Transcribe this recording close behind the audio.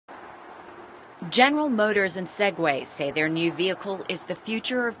General Motors and Segway say their new vehicle is the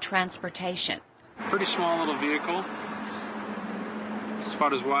future of transportation. Pretty small little vehicle. It's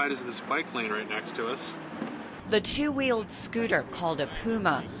about as wide as this bike lane right next to us. The two-wheeled scooter, called a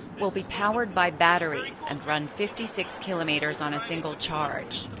Puma, will be powered by batteries and run 56 kilometers on a single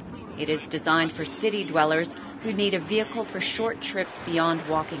charge. It is designed for city dwellers who need a vehicle for short trips beyond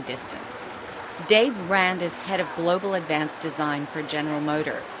walking distance. Dave Rand is head of Global Advanced Design for General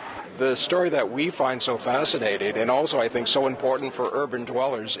Motors. The story that we find so fascinating, and also I think so important for urban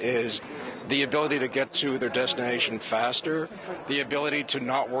dwellers, is the ability to get to their destination faster, the ability to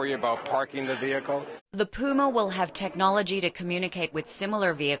not worry about parking the vehicle. The Puma will have technology to communicate with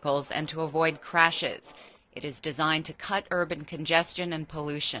similar vehicles and to avoid crashes. It is designed to cut urban congestion and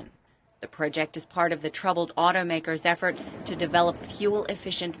pollution. The project is part of the troubled automaker's effort to develop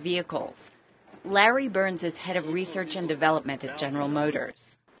fuel-efficient vehicles. Larry Burns is head of research and development at General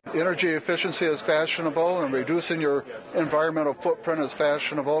Motors. Energy efficiency is fashionable and reducing your environmental footprint is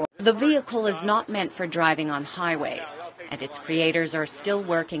fashionable. The vehicle is not meant for driving on highways, and its creators are still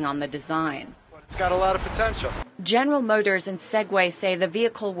working on the design. It's got a lot of potential. General Motors and Segway say the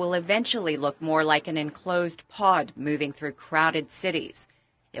vehicle will eventually look more like an enclosed pod moving through crowded cities.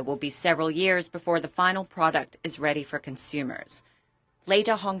 It will be several years before the final product is ready for consumers.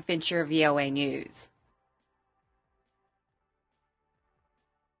 Leta Hongfincher, VOA News.